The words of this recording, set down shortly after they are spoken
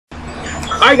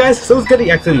Alright guys, so it's good.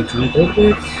 Alright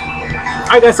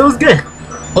guys, so it's good.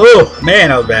 Oh man,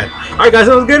 that was bad. Alright guys,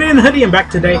 so it's good in Hoodie and back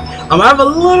today. I have a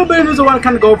little bit of news I want to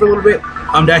kind of go over a little bit.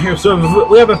 Down here, so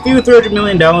we have a few $300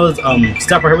 million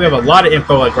stuff right here. We have a lot of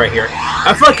info like right here.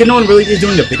 I feel like no one really is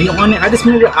doing a video on it. I just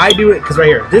made it. I do it because right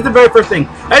here. This is the very first thing.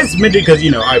 I just made it because I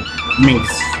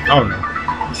don't know.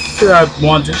 Because I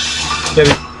wanted to.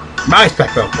 My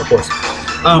spec though, of course.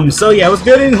 So yeah, it was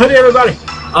good in Hoodie, everybody.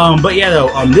 But yeah, though,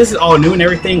 this is all new and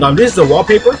everything. This is the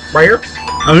wallpaper right here.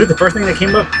 This is the first thing that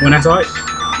came up when I saw it.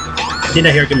 Did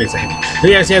not hear it? Give me a second. So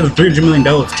yeah, she has $300 million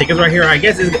tickets right here. I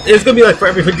guess it's gonna be like for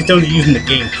every 50 stones you use in the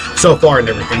game so far and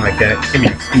everything like that. Give me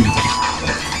a second.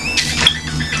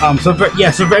 So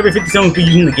for every 50 stones we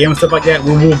use in the game and stuff like that,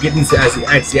 we will get these as the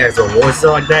rewards and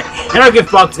stuff like that. And our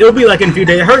gift box, it'll be like in a few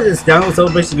days. I heard this download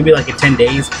celebration is gonna be like in 10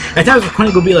 days. At times it's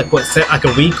gonna be like like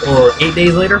a week or 8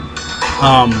 days later.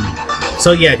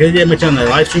 So yeah, because I did mention on the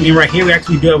live stream, and right here we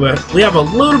actually do have we have a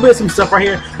little bit of some stuff right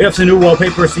here. We have some new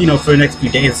wallpapers, for the next few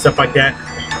days and stuff like that.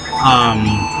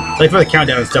 Like for the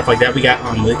countdown and stuff like that. We got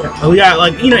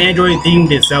like Android themed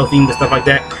and cell themed and stuff like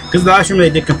that. Because the live stream they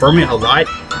did confirm it a lot.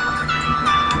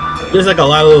 There's like a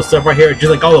lot of little stuff right here, just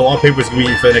like all the wallpapers gonna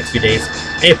be for the next few days.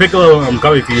 Hey, Piccolo,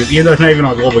 coming for you, even though it's not even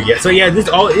on global yet. So yeah, this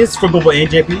all is for global and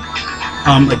JP.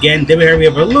 Again, we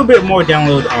have a little bit more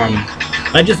download.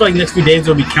 Just like next few days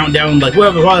there'll be countdown, like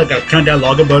we'll have probably like a countdown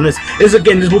login bonus. This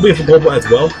will be for global as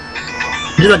well.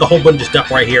 Just like a whole bunch of stuff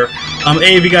right here.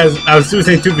 Hey, if you guys, I was still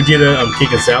saying 2 Vegeta,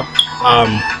 Kick and Cell,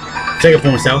 second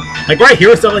form Cell. Like right here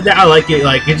and stuff like that, I like it.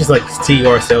 Like it's just like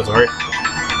TR Cell's art.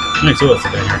 Let me see what's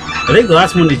down here. I think the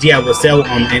last one is was Cell.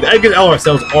 And I guess LR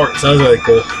Cell's art, so that was really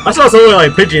cool. I saw someone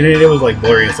like pitching it, it was like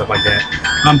blurry and stuff like that.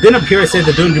 Then up here it says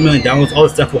the 200 million downloads. All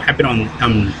this stuff will happen on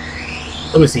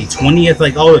let me see, 20th,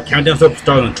 like all the countdown stuff will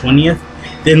start on the 20th.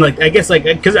 Then like I guess like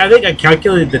because I think I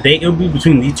calculated the date, it'll be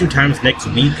between these 2 times next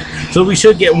week. So we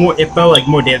should get more info, like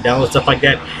more data download stuff like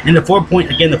that. And the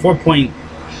 4.5.2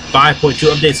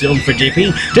 updates over for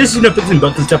JP. Just fixing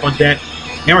bugs and stuff like that.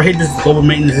 And right here, this is global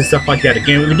maintenance and stuff like that.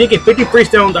 Again, we did get 50 free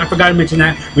stones. I forgot to mention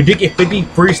that. We did get 50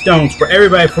 free stones for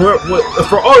everybody, for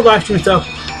all the live stream stuff,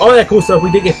 all that cool stuff. We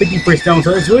did get 50 free stones,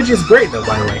 so which is great though,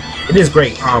 by the way. It is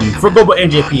great. For global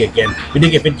and JP again, we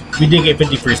did get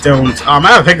 50 free stones. I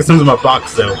have a stones in my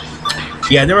box though.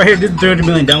 Yeah, then right here, this is 300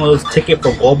 million downloads ticket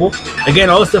for global. Again,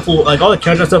 all the stuff will, like all the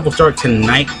countdown stuff will start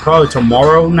tonight, probably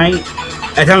tomorrow night.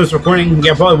 At the time it's recording,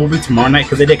 yeah, probably will be tomorrow night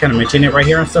because they did kind of mention it right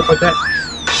here and stuff like that.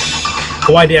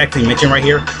 Kawaii did actually mention right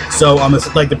here. So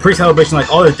it's like the pre-celebration,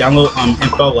 like all the download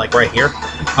info, like right here.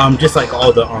 Just like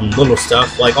all the little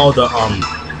stuff, like all of the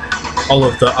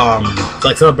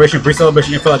like celebration,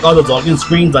 pre-celebration info, like all those login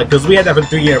screens, like because we had that for the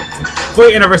 3-year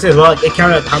anniversary as well. Like it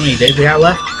counted how many days we had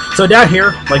left. So down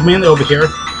here, like mainly over here,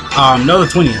 no, the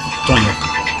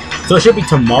 20th. So it should be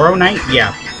tomorrow night.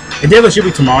 Yeah, it definitely should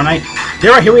be tomorrow night. Then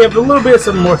right here we have a little bit of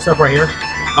some more stuff right here.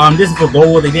 This is for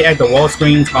gold. They did add the wall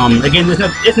screens. Again,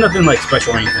 it's nothing like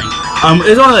special or anything.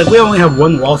 It's only like we only have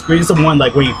one wall screen. It's the one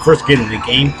like when you first get into the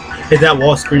game. Is that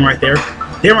wall screen right there?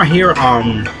 Then right here,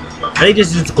 I think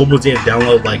this is the global data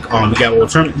download. Like we got world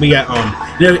tournament. We got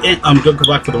Goku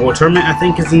Black for the world tournament. I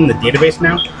think is in the database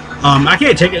now. I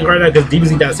can't check it right now because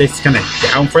DBZ Dokkan is kind of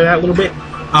down for that a little bit.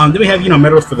 Then we have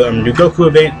medals for the new Goku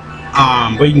event.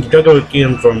 But you can go get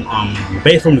them from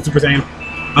base from the Super Saiyan.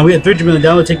 We had 300 million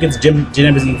download tickets.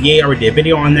 Genesis EVA already did a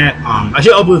video on that. I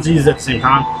should upload these at the same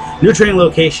time. New training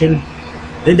location.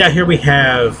 Then down here we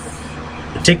have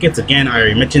the tickets. Again, I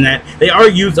already mentioned that they are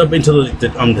used up until the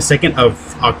 2nd of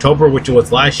October, which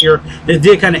was last year. They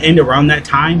did kind of end around that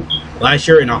time last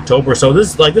year in October. So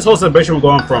this whole celebration will go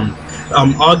on from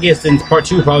August, and part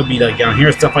 2 will probably be like down here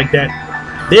and stuff like that.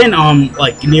 Then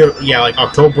like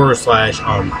October /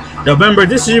 November.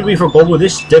 This should be for global.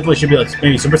 This definitely should be like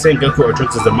maybe Super Saiyan Goku or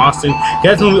Trunks as a Zamasu.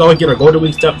 That's when we always get our Golden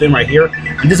Week stuff. Then right here,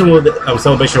 and this one will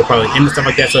celebration will probably end and stuff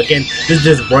like that. So again, this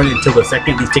just run until the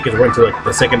 2nd. These tickets run until like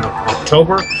the 2nd of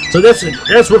October. So that's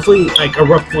roughly like a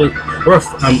rough in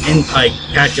like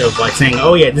patch of like saying,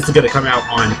 oh yeah, this is gonna come out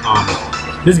on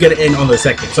this is gonna end on the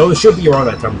 2nd. So it should be around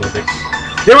that time a little bit.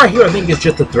 Then right here, I think it's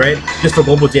just a thread, just for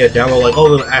global data download, like all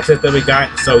the assets that we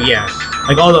got. So yeah,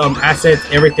 like all the assets,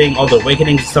 everything, all the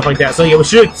awakenings and stuff like that. So yeah, we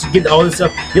should get all this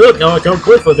stuff. You look, don't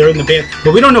click for they're in the band,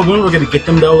 but we don't know when we're gonna get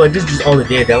them though. Like this is just all the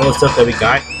data download stuff that we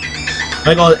got,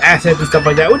 like all the assets and stuff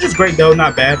like that, which is great though,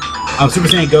 not bad. Super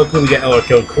Saiyan Goku, we got LR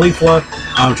Kill Caulifla,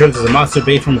 Trunks as a monster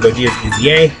base from Gogeta's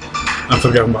EZA. So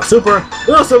we're talking about Super,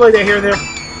 little stuff like that here and there.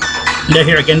 And then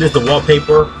here again, this is the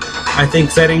wallpaper, I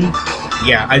think setting.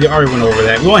 Yeah, I already went over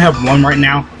that. We only have one right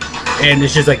now, and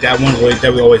it's just like that one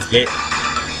that we always get.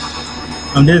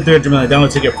 This is the 300 million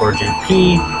download ticket for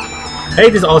JP. Hey,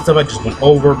 this is all stuff I just went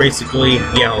over, basically.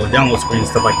 Yeah, all the download screen,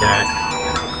 stuff like that.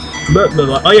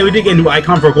 Oh yeah, we did get a new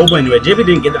icon for global anyway. JP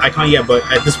didn't get the icon yet, but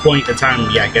at this point in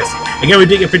time, yeah, I guess. Again, we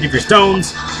did get 50 free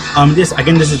stones. This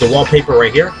is the wallpaper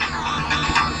right here.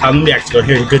 Let me actually go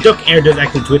here because Duck Air does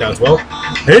actually tweet out as well.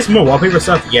 There's more wallpaper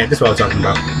stuff. Yeah, this is what I was talking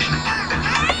about.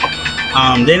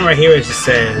 Then right here it just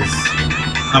says,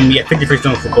 yeah, 50 free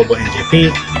stones for global and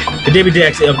JP. The DBZ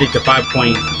actually update to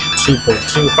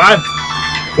 5.2.2,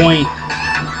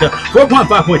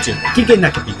 4.5.2. Keep getting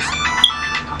that confused.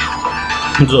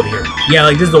 Over here. Yeah,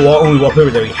 like this is the only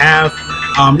wallpaper that we have.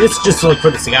 This is just like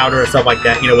for the scouter and stuff like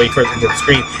that, you know, wait for it to the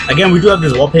screen. Again, we do have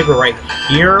this wallpaper right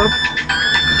here.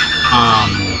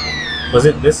 Was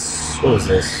it this? What was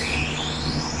this?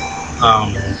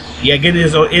 Yeah, again, it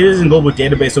is in global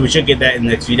database, so we should get that in the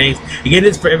next few days. Again,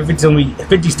 it's for every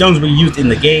 50 stones we used in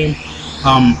the game.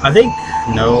 I think,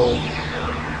 no.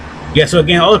 Yeah, so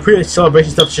again, all the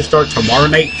pre-celebration stuff should start tomorrow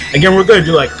night. Again, we're gonna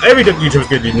do like every YouTuber's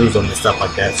gonna do news on this stuff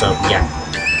like that. So yeah.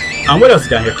 What else is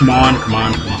down here? Come on.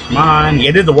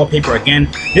 Yeah, this is the wallpaper again.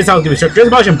 This is how it's gonna be structured. There's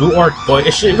a bunch of blue art, but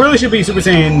it really should be Super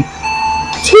Saiyan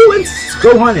 2 and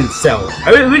Gohan and Cell.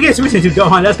 I mean, if we get Super Saiyan 2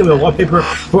 Gohan, that's gonna be a wallpaper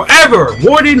forever.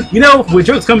 Warden, you know, when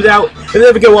Trunks comes out, if they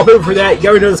ever get a wallpaper for that, you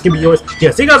already know this can be yours.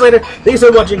 Yeah, see you guys later. Thanks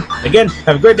for watching. Again,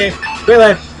 have a great day, great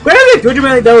life. Great everything. 200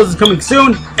 million dollars is coming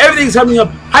soon. Everything's coming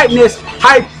up. Hypeness.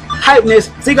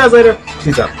 See you guys later.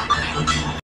 Peace out.